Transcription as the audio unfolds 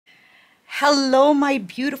Hello, my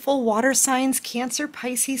beautiful water signs, Cancer,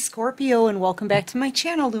 Pisces, Scorpio, and welcome back to my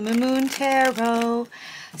channel, Lumen Moon Tarot.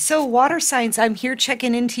 So, water signs, I'm here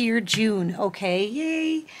checking into your June, okay?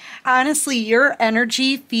 Yay! Honestly, your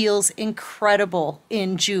energy feels incredible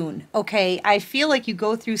in June, okay? I feel like you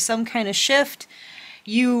go through some kind of shift.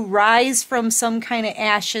 You rise from some kind of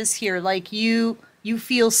ashes here, like you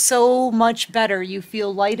feel so much better. You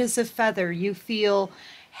feel light as a feather. You feel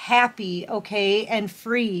happy, okay, and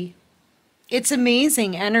free. It's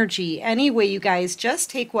amazing energy. Anyway, you guys, just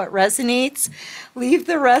take what resonates, leave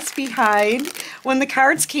the rest behind. When the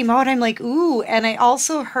cards came out, I'm like, ooh, and I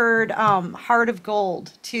also heard Heart of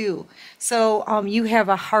Gold too. So you have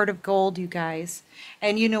a heart of gold, you guys.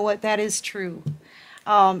 And you know what? That is true.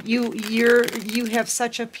 You have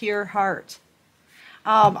such a pure heart.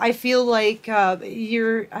 I feel like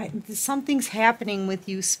something's happening with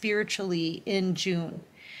you spiritually in June.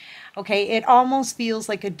 Okay, it almost feels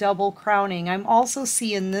like a double crowning. I'm also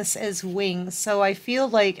seeing this as wings. So I feel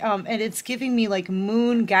like, and it's giving me like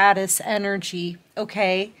moon goddess energy.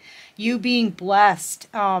 Okay, you being blessed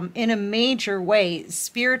in a major way,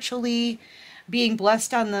 spiritually being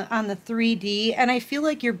blessed on the 3D. And I feel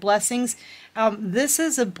like your blessings, this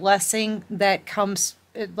is a blessing that comes,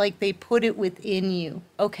 like they put it within you,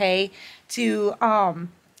 okay, to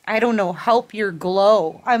I don't know, help your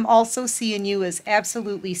glow. I'm also seeing you as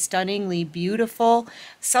absolutely stunningly beautiful.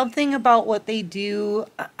 Something about what they do,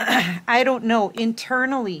 I don't know,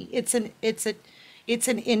 internally. It's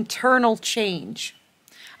an internal change.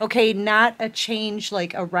 Okay, not a change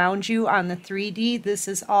like around you on the 3D. This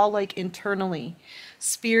is all like internally.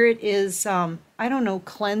 Spirit is I don't know,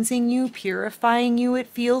 cleansing you, purifying you, it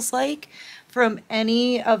feels like, from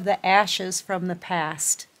any of the ashes from the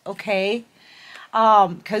past. Okay?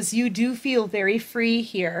 Because you do feel very free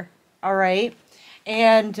here, all right?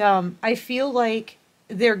 And I feel like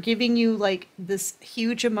they're giving you like this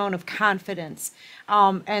huge amount of confidence,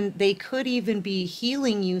 and they could even be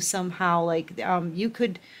healing you somehow. Like you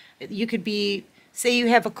could be, say you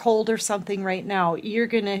have a cold or something right now, you're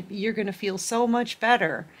gonna feel so much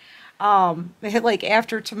better like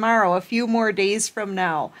after tomorrow, a few more days from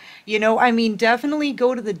now. I mean, definitely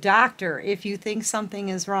go to the doctor if you think something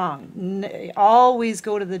is wrong. Always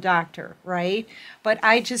go to the doctor, right? But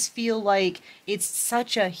I just feel like it's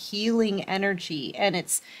such a healing energy, and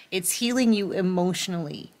it's healing you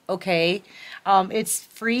emotionally, okay? It's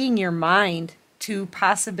freeing your mind to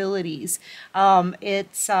possibilities.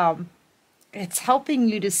 It's helping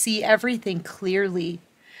you to see everything clearly.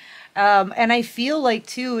 And I feel like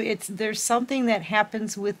too, there's something that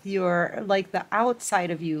happens with your, like, the outside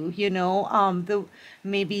of you, the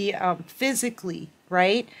maybe physically,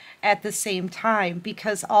 right? At the same time,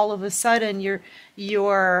 because all of a sudden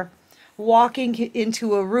you're walking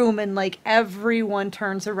into a room and like everyone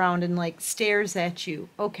turns around and like stares at you,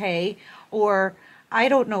 okay? Or I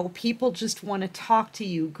don't know, people just want to talk to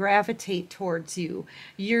you, gravitate towards you.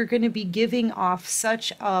 You're going to be giving off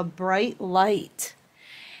such a bright light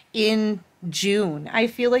in June. I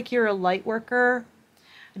feel like you're a light worker,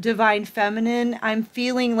 divine feminine. I'm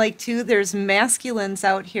feeling like too, there's masculines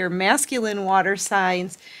out here, masculine water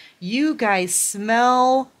signs. You guys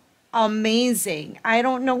smell amazing. I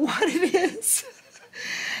don't know what it is.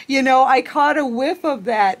 I caught a whiff of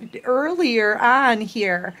that earlier on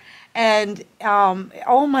here. And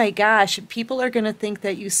oh my gosh, people are going to think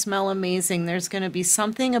that you smell amazing. There's going to be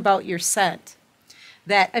something about your scent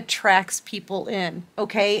that attracts people in,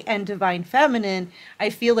 okay? And divine feminine, I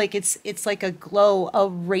feel like it's like a glow, a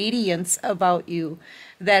radiance about you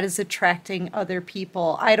that is attracting other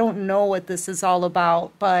people. I don't know what this is all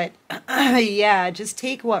about, but yeah, just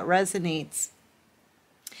take what resonates.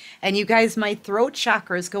 And you guys, my throat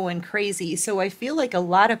chakra is going crazy, so I feel like a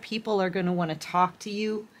lot of people are going to want to talk to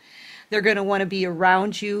you. They're going to want to be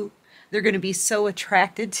around you. They're going to be so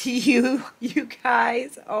attracted to you, you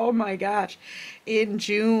guys. Oh my gosh. In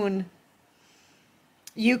June,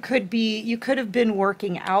 you could have been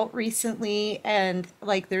working out recently, and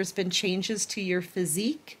like there's been changes to your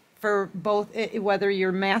physique for both, whether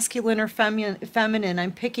you're masculine or feminine.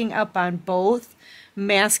 I'm picking up on both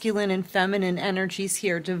masculine and feminine energies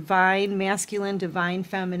here. Divine masculine, divine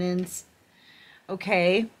feminines.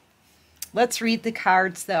 Okay. Let's read the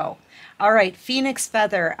cards though. All right, Phoenix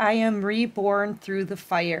Feather, I am reborn through the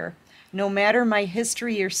fire. No matter my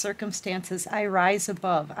history or circumstances, I rise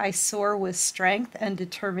above. I soar with strength and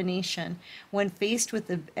determination. When faced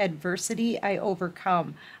with adversity, I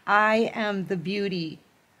overcome. I am the beauty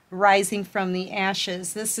rising from the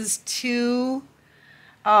ashes. This is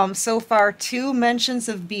so far, two mentions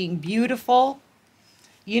of being beautiful.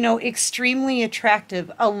 Extremely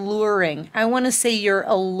attractive, alluring. I want to say you're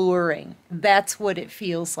alluring. That's what it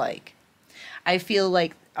feels like. I feel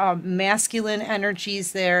like masculine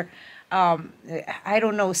energies there. Um, I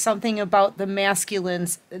don't know, something about the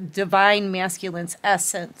masculine's, divine masculine's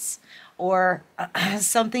essence, or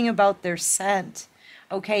something about their scent,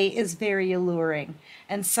 okay, is very alluring.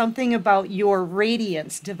 And something about your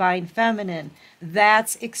radiance, divine feminine,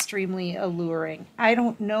 that's extremely alluring. I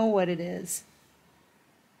don't know what it is.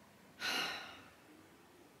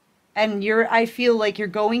 And I feel like you're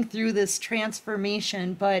going through this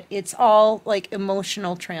transformation, but it's all like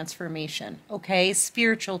emotional transformation, okay?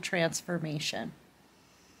 Spiritual transformation.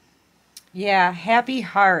 Yeah, happy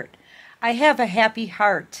heart. I have a happy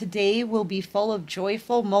heart. Today will be full of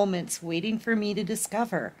joyful moments waiting for me to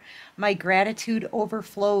discover. My gratitude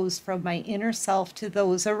overflows from my inner self to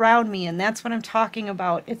those around me. And that's what I'm talking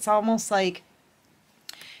about. It's almost like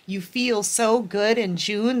you feel so good in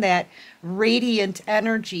June, that radiant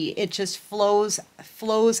energy, it just flows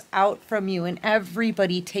out from you, and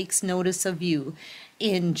everybody takes notice of you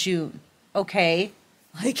in June. Okay?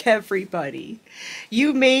 Like everybody.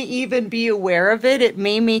 You may even be aware of it. It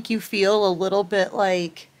may make you feel a little bit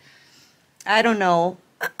like, I don't know,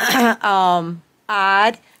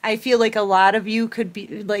 odd. I feel like a lot of you could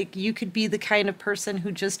be like, you could be the kind of person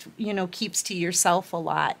who just, keeps to yourself a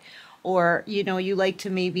lot. Or, you like to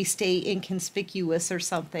maybe stay inconspicuous or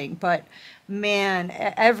something. But man,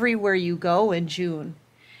 everywhere you go in June,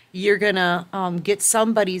 you're gonna get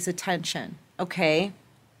somebody's attention, okay?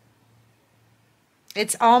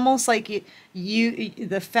 It's almost like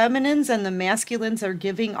the feminines and the masculines are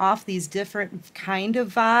giving off these different kind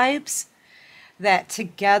of vibes that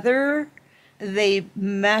together they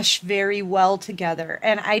mesh very well together.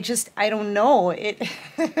 And I don't know it.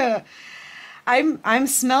 I'm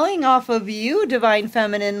smelling off of you, divine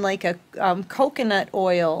feminine, like a coconut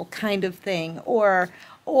oil kind of thing, or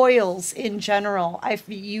oils in general.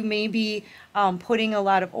 You may be putting a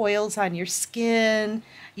lot of oils on your skin,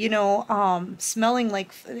 smelling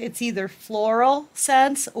like it's either floral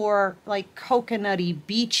scents or like coconutty,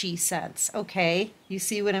 beachy scents. Okay, you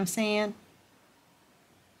see what I'm saying?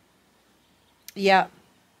 Yeah.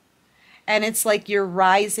 And it's like you're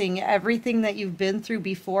rising. Everything that you've been through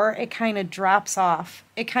before, it kind of drops off.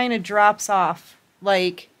 It kind of drops off.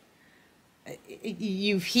 Like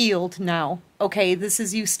you've healed now. Okay, this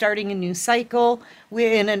is you starting a new cycle.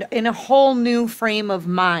 We're in a whole new frame of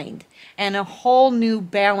mind and a whole new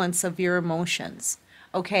balance of your emotions.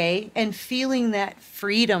 Okay, and feeling that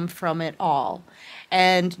freedom from it all,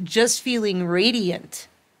 and just feeling radiant.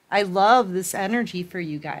 I love this energy for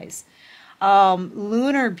you guys.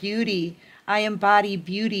 Lunar beauty. I embody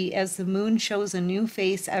beauty as the moon shows a new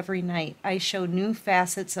face every night. I show new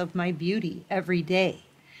facets of my beauty every day.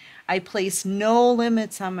 I place no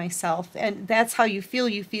limits on myself. And that's how you feel.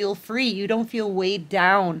 You feel free. You don't feel weighed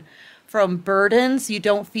down from burdens. You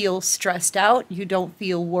don't feel stressed out. You don't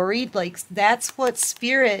feel worried. Like that's what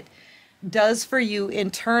spirit does for you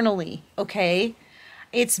internally. Okay.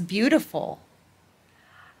 It's beautiful.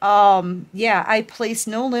 Yeah, I place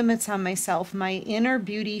no limits on myself. My inner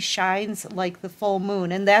beauty shines like the full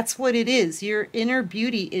moon. And that's what it is. Your inner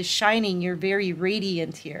beauty is shining. You're very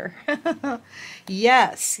radiant here.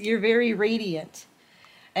 Yes, you're very radiant.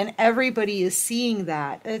 And everybody is seeing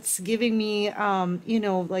that. It's giving me,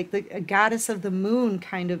 like the a goddess of the moon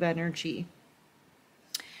kind of energy.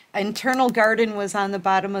 Internal garden was on the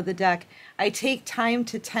bottom of the deck. I take time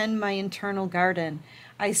to tend my internal garden.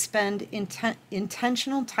 I spend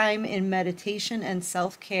intentional time in meditation and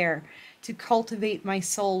self-care to cultivate my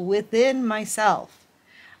soul within myself.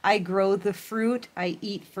 I grow the fruit I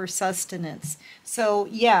eat for sustenance. So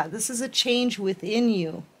yeah, this is a change within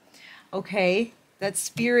you, okay? That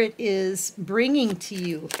spirit is bringing to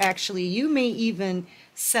you. Actually, you may even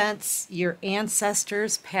sense your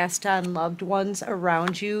ancestors, passed on loved ones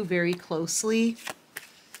around you very closely.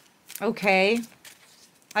 Okay.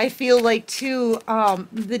 I feel like too,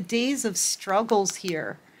 the days of struggles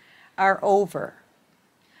here are over.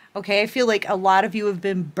 Okay, I feel like a lot of you have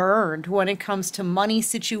been burned when it comes to money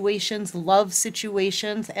situations, love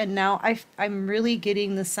situations, and now I'm really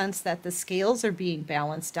getting the sense that the scales are being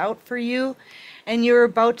balanced out for you, and you're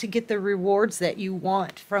about to get the rewards that you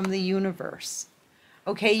want from the universe.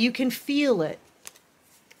 Okay, you can feel it,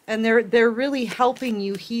 and they're really helping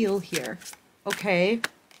you heal here. Okay.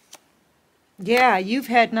 Yeah, you've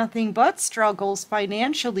had nothing but struggles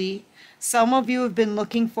financially. Some of you have been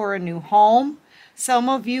looking for a new home. Some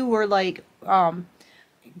of you were like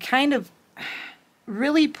kind of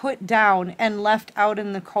really put down and left out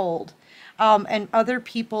in the cold. And other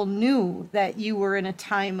people knew that you were in a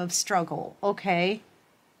time of struggle, okay?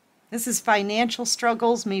 This is financial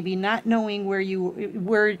struggles, maybe not knowing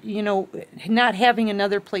not having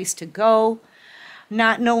another place to go,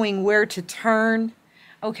 not knowing where to turn.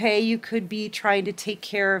 Okay, you could be trying to take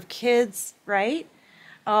care of kids, right?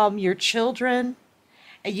 Your children.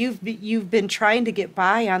 You've been trying to get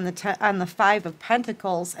by on the Five of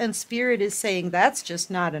Pentacles, and Spirit is saying that's just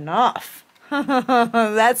not enough.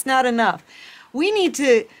 That's not enough. We need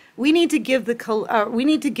to give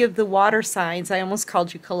the water signs. I almost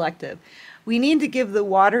called you collective. We need to give the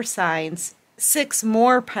water signs 6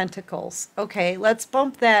 more pentacles. Okay, let's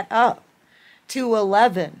bump that up to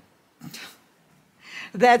 11.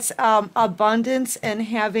 That's abundance and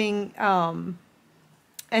having a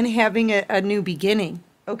new beginning.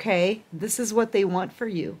 Okay, this is what they want for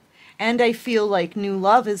you. And I feel like new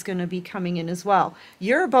love is going to be coming in as well.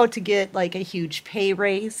 You're about to get like a huge pay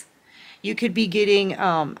raise. You could be getting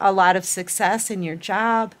a lot of success in your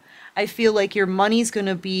job. I feel like your money's going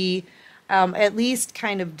to be at least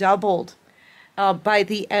kind of doubled by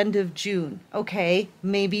the end of June. Okay,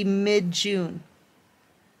 maybe mid-June.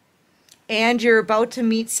 And you're about to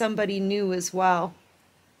meet somebody new as well.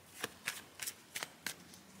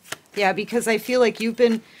 Yeah, because I feel like you've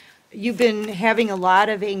been having a lot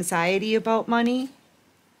of anxiety about money.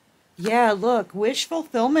 Yeah, look, wish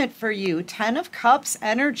fulfillment for you. 10 of Cups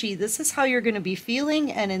energy. This is how you're going to be feeling.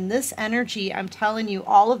 And in this energy, I'm telling you,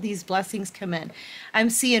 all of these blessings come in. I'm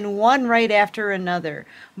seeing one right after another.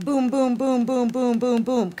 Boom, boom, boom, boom, boom, boom,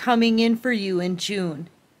 boom. Coming in for you in June.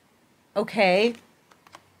 Okay?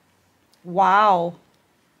 Wow.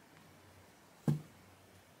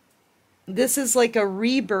 This is like a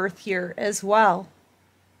rebirth here as well.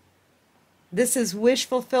 This is wish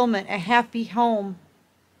fulfillment, a happy home.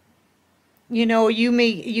 You know, you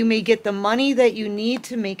may get the money that you need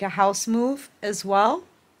to make a house move as well.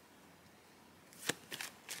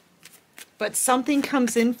 But something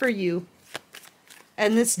comes in for you.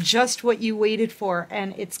 And it's just what you waited for.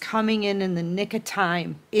 And it's coming in the nick of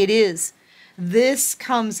time. It is. This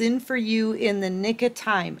comes in for you in the nick of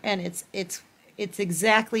time. And it's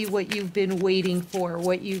exactly what you've been waiting for,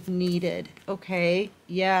 what you've needed. Okay?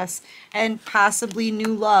 Yes. And possibly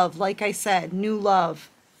new love. Like I said, new love.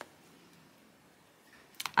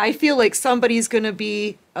 I feel like somebody's going to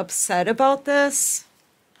be upset about this,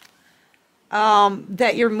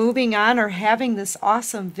 that you're moving on or having this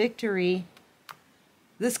awesome victory.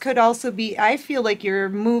 This could also be, I feel like you're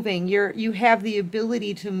moving. You have the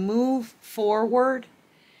ability to move forward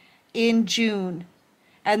in June.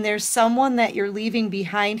 And there's someone that you're leaving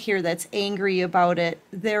behind here that's angry about it.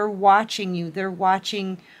 They're watching you. They're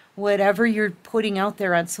watching whatever you're putting out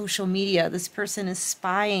there on social media. This person is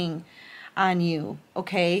spying on you,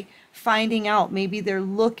 okay? Finding out. Maybe they're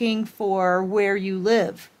looking for where you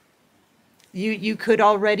live. You could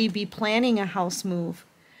already be planning a house move,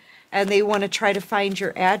 and they want to try to find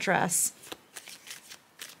your address.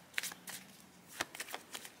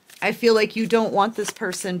 I feel like you don't want this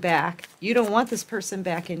person back. You don't want this person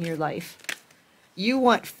back in your life. You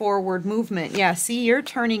want forward movement. Yeah, see, you're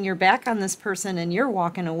turning your back on this person and you're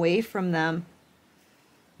walking away from them.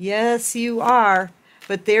 Yes, you are.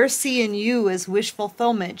 But they're seeing you as wish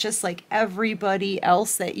fulfillment, just like everybody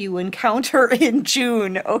else that you encounter in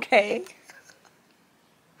June, okay?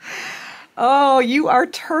 Oh, you are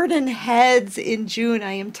turning heads in June,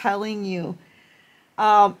 I am telling you.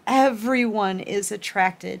 Everyone is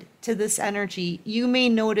attracted to this energy. You may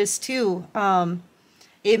notice too,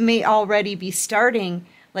 it may already be starting,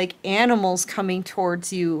 like animals coming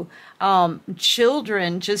towards you,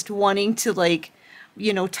 children just wanting to like,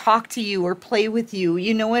 you know, talk to you or play with you.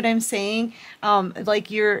 You know what I'm saying? Like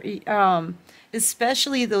you're,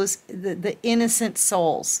 especially those, the innocent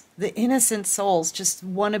souls. The innocent souls just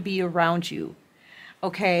want to be around you.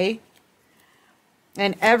 Okay?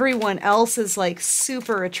 And everyone else is like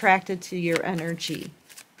super attracted to your energy.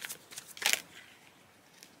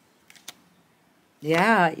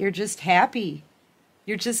 Yeah, you're just happy.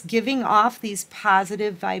 You're just giving off these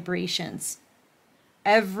positive vibrations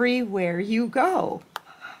everywhere you go.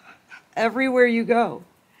 Everywhere you go.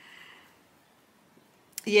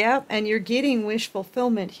 Yeah, and you're getting wish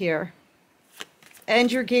fulfillment here.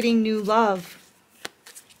 And you're getting new love.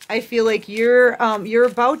 I feel like you're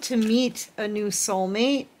about to meet a new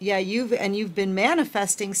soulmate. Yeah, you've been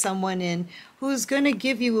manifesting someone in who's going to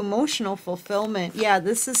give you emotional fulfillment. Yeah,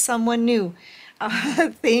 this is someone new.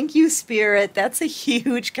 Thank you, Spirit. That's a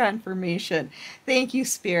huge confirmation. Thank you,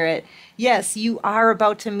 Spirit. Yes, you are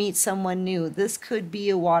about to meet someone new. This could be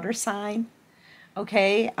a water sign.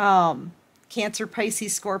 Okay? Cancer,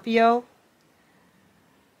 Pisces, Scorpio.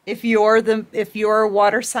 If you're a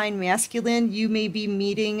water sign masculine, you may be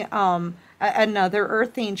meeting another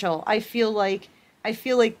earth angel. I feel like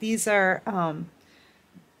these are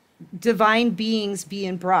divine beings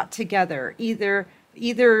being brought together, either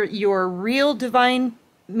your real divine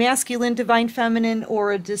masculine, divine feminine,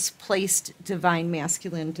 or a displaced divine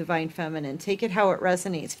masculine, divine feminine. Take it how it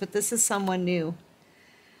resonates, but this is someone new.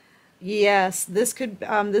 Yes,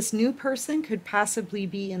 this new person could possibly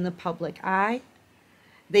be in the public eye.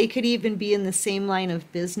 They could even be in the same line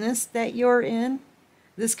of business that you're in.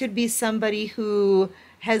 This could be somebody who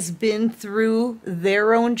has been through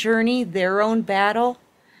their own journey, their own battle,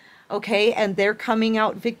 okay, and they're coming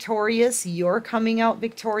out victorious, you're coming out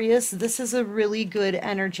victorious. This is a really good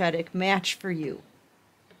energetic match for you.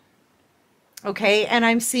 Okay, and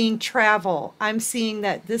I'm seeing travel. I'm seeing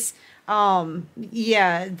that this,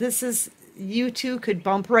 yeah, this is, you two could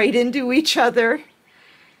bump right into each other.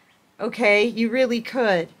 Okay, you really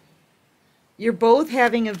could. You're both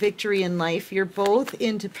having a victory in life. You're both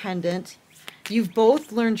independent. You've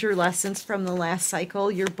both learned your lessons from the last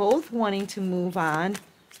cycle. You're both wanting to move on.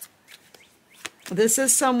 This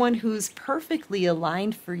is someone who's perfectly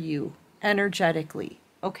aligned for you energetically,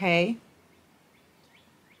 okay?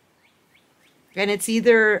 And it's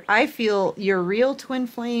either, I feel, your real twin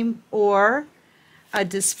flame or a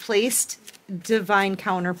displaced divine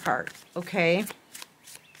counterpart, okay?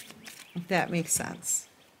 If that makes sense.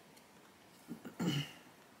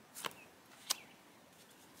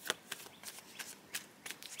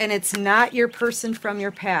 And it's not your person from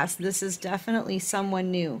your past. This is definitely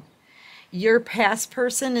someone new. Your past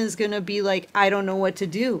person is going to be like, I don't know what to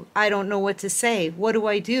do. I don't know what to say. What do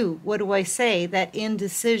I do? What do I say? That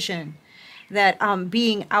indecision, that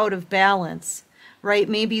being out of balance, right?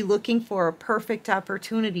 Maybe looking for a perfect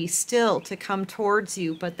opportunity still to come towards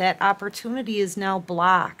you, but that opportunity is now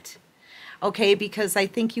blocked. Okay, because I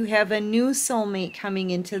think you have a new soulmate coming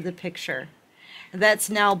into the picture that's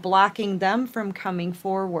now blocking them from coming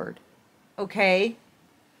forward. Okay?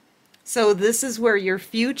 So this is where your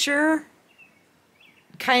future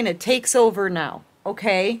kind of takes over now.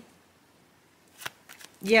 Okay?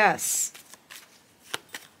 Yes.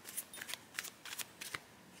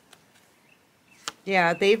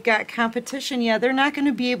 Yeah, they've got competition. Yeah, they're not going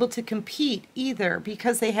to be able to compete either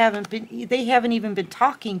because they haven't even been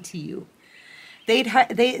talking to you.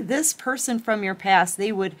 This person from your past,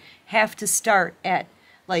 they would have to start at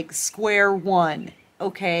like square one,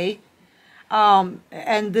 okay?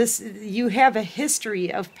 And this, you have a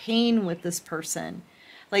history of pain with this person.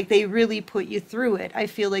 Like they really put you through it. I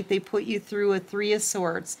feel like they put you through a Three of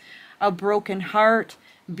Swords, a broken heart,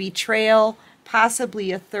 betrayal,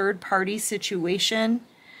 possibly a third-party situation,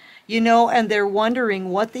 you know, and they're wondering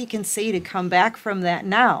what they can say to come back from that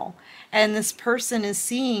now. And this person is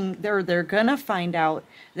seeing, they're going to find out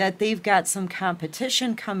that they've got some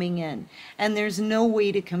competition coming in, and there's no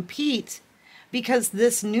way to compete because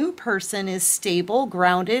this new person is stable,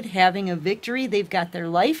 grounded, having a victory. They've got their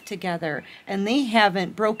life together, and they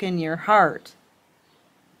haven't broken your heart.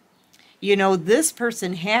 You know, this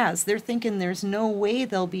person has. They're thinking there's no way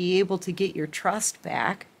they'll be able to get your trust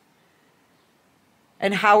back.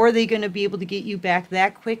 And how are they going to be able to get you back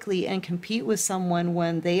that quickly and compete with someone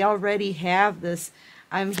when they already have this?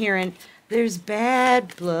 I'm hearing there's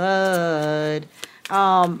bad blood.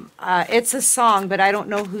 It's a song, but I don't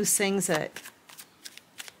know who sings it.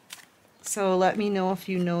 So let me know if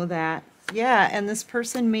you know that. Yeah, and this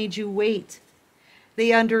person made you wait.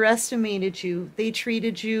 They underestimated you. They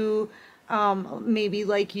treated you maybe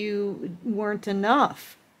like you weren't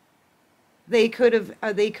enough. They could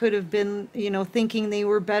have been, you know, thinking they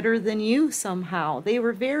were better than you somehow. They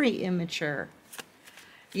were very immature.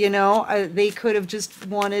 You know, they could have just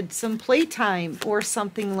wanted some playtime or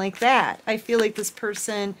something like that. I feel like this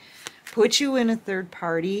person put you in a third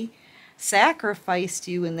party, sacrificed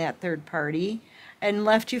you in that third party, and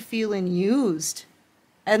left you feeling used,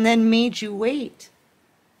 and then made you wait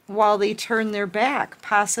while they turn their back,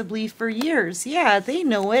 possibly for years. Yeah, they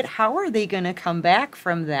know it. How are they going to come back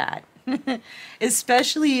from that?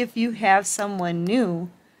 Especially if you have someone new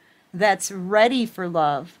that's ready for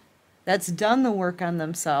love, that's done the work on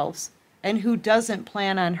themselves, and who doesn't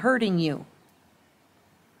plan on hurting you,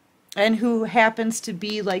 and who happens to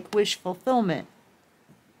be like wish fulfillment.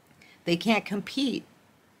 They can't compete.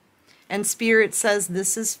 And Spirit says,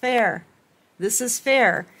 this is fair. This is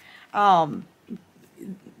fair.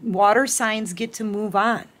 Water signs get to move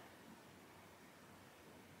on.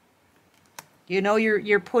 You know,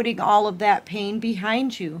 you're putting all of that pain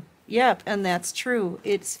behind you. Yep, and that's true.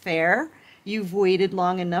 It's fair. You've waited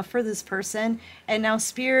long enough for this person, and now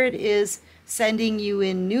Spirit is sending you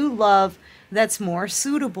in new love that's more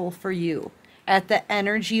suitable for you at the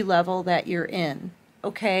energy level that you're in.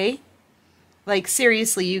 Okay? Like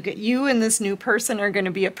seriously, you and this new person are going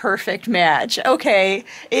to be a perfect match. Okay,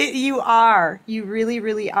 you are. You really,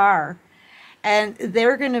 really are. And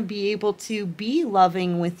they're going to be able to be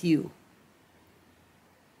loving with you.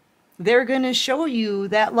 They're going to show you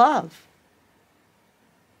that love.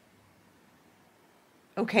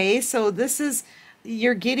 Okay, so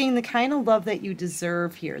you're getting the kind of love that you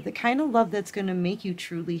deserve here, the kind of love that's going to make you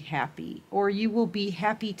truly happy, or you will be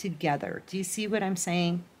happy together. Do you see what I'm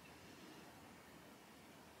saying?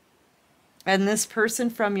 And this person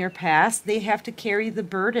from your past, they have to carry the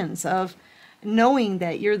burdens of knowing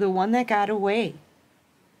that you're the one that got away.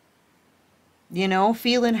 You know,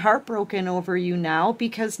 feeling heartbroken over you now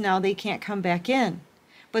because now they can't come back in.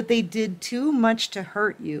 But they did too much to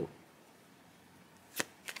hurt you.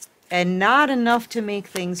 And not enough to make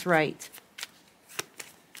things right.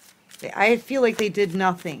 I feel like they did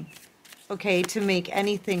nothing, okay, to make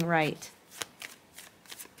anything right.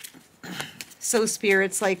 So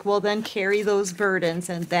Spirit's like, well, then carry those burdens,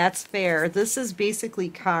 and that's fair. This is basically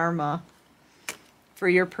karma for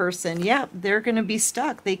your person. Yep, they're going to be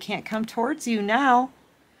stuck. They can't come towards you now.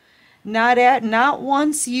 Not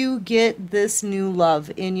once you get this new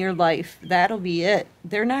love in your life. That'll be it.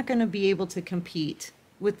 They're not going to be able to compete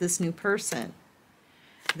with this new person.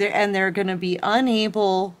 They're going to be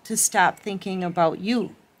unable to stop thinking about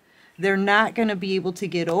you. They're not going to be able to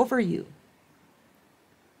get over you.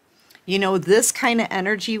 You know, this kind of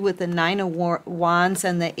energy with the Nine of Wands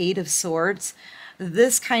and the Eight of Swords,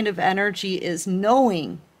 this kind of energy is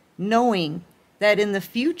knowing that in the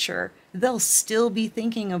future, they'll still be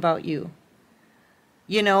thinking about you.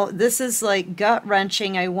 You know, this is like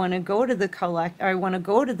gut-wrenching. I want to go to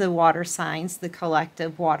the water signs, the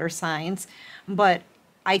collective water signs, but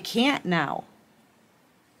I can't now.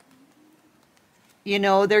 You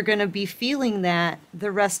know, they're going to be feeling that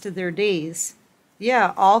the rest of their days.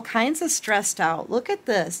 Yeah, all kinds of stressed out. Look at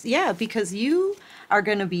this. Yeah, because you are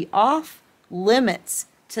going to be off limits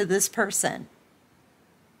to this person.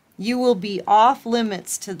 You will be off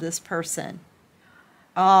limits to this person.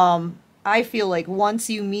 I feel like once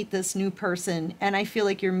you meet this new person, and I feel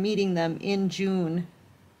like you're meeting them in June,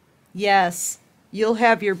 yes, you'll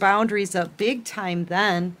have your boundaries up big time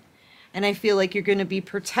then. And I feel like you're going to be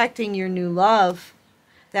protecting your new love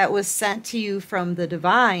that was sent to you from the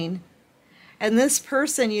divine. And this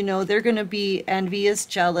person, you know, they're going to be envious,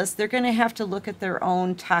 jealous. They're going to have to look at their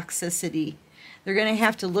own toxicity. They're going to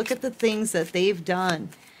have to look at the things that they've done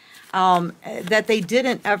that they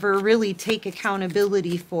didn't ever really take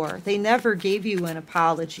accountability for. They never gave you an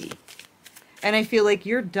apology. And I feel like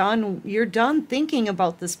you're done thinking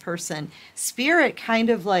about this person. Spirit kind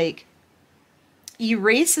of like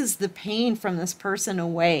erases the pain from this person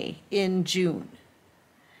away in June.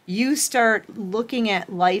 You start looking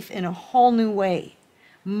at life in a whole new way,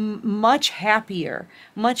 much happier,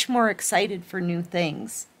 much more excited for new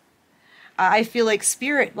things. I feel like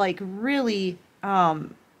Spirit like really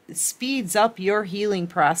speeds up your healing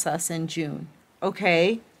process in June,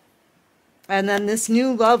 okay? And then this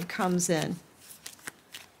new love comes in.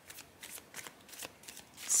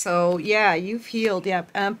 So yeah, you've healed. Yep,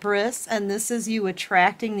 Empress, and this is you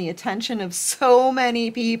attracting the attention of so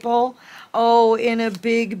many people. Oh, in a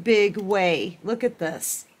big, big way. Look at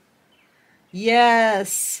this.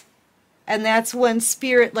 Yes. And that's when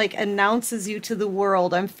Spirit like announces you to the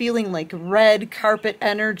world. I'm feeling like red carpet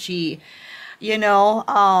energy, you know,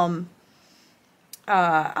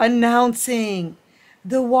 announcing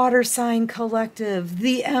the water sign collective,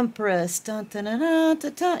 the Empress, dun, dun, dun, dun,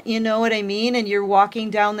 dun, dun, you know what I mean? And you're walking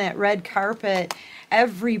down that red carpet.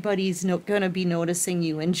 Everybody's going to be noticing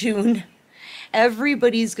you in June.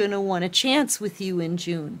 Everybody's going to want a chance with you in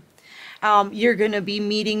June. You're going to be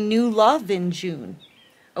meeting new love in June.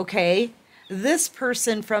 Okay? This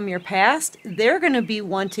person from your past, they're going to be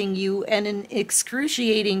wanting you and in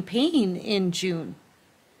excruciating pain in June.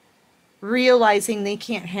 Realizing they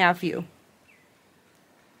can't have you.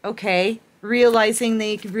 Okay? Realizing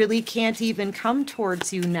they really can't even come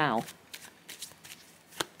towards you now.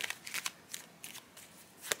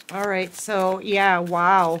 All right, so yeah,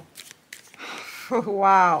 wow.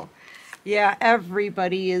 Wow. Yeah,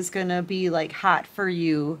 everybody is going to be like hot for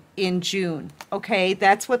you in June. Okay,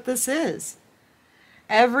 that's what this is.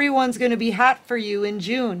 Everyone's going to be hot for you in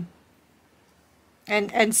June.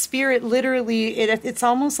 And Spirit literally, it's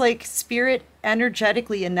almost like Spirit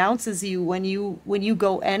energetically announces you when you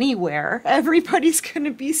go anywhere. Everybody's going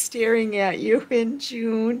to be staring at you in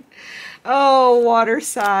June. Oh, water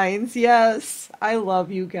signs. Yes, I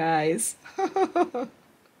love you guys.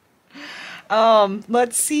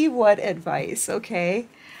 Let's see what advice, okay?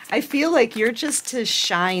 I feel like you're just to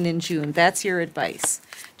shine in June. That's your advice.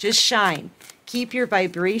 Just shine. Keep your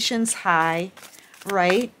vibrations high,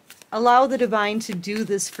 right? Allow the divine to do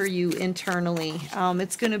this for you internally.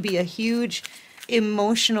 It's going to be a huge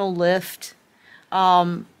emotional lift.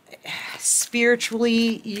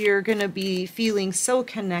 Spiritually, you're going to be feeling so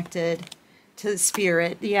connected to the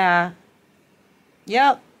spirit. Yeah.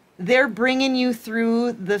 Yep. They're bringing you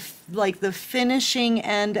through the finishing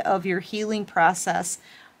end of your healing process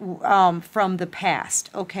from the past,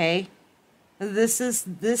 okay? This is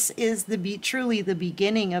truly the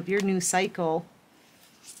beginning of your new cycle.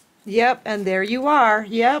 Yep, and there you are.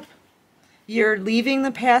 Yep. You're leaving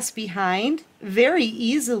the past behind very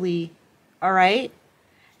easily, all right?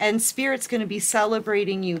 And Spirit's going to be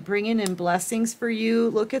celebrating you, bringing in blessings for you.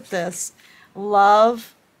 Look at this.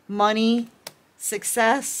 Love, money,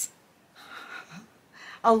 success,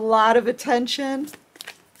 a lot of attention.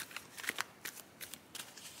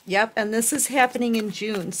 Yep, and this is happening in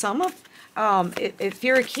June. If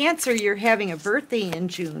you're a Cancer, you're having a birthday in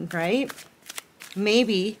June, right?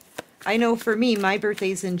 Maybe. I know for me, my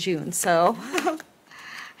birthday's in June, so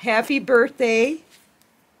happy birthday.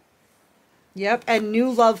 Yep, and new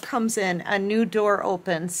love comes in, a new door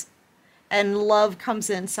opens, and love comes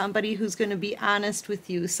in. Somebody who's going to be honest with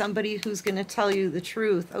you, somebody who's going to tell you the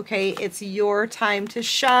truth, okay? It's your time to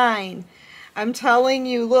shine. I'm telling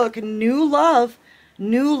you, look, new love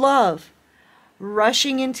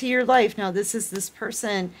rushing into your life. Now, this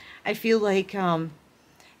person, I feel like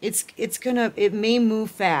it may move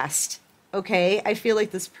fast, okay? I feel like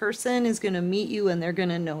this person is going to meet you and they're going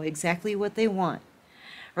to know exactly what they want,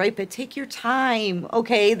 right? But take your time,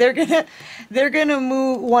 okay? They're going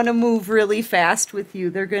to want to move really fast with you.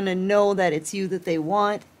 They're going to know that it's you that they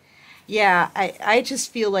want. Yeah, I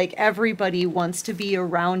just feel like everybody wants to be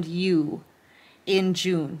around you in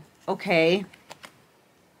June, okay?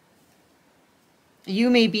 You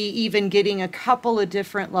may be even getting a couple of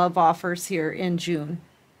different love offers here in June.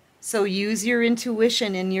 So use your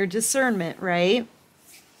intuition and your discernment, right?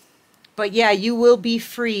 But yeah, you will be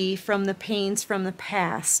free from the pains from the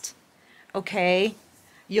past, okay?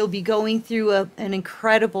 You'll be going through an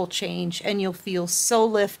incredible change and you'll feel so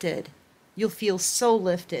lifted. You'll feel so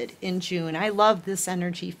lifted in June. I love this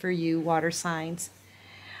energy for you, water signs.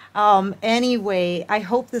 Anyway, I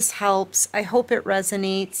hope this helps. I hope it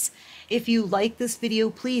resonates. If you like this video,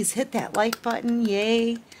 please hit that like button.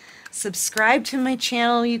 Yay. Subscribe to my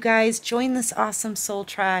channel, you guys. Join this awesome soul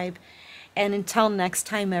tribe. And until next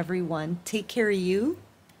time, everyone, take care of you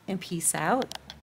and peace out.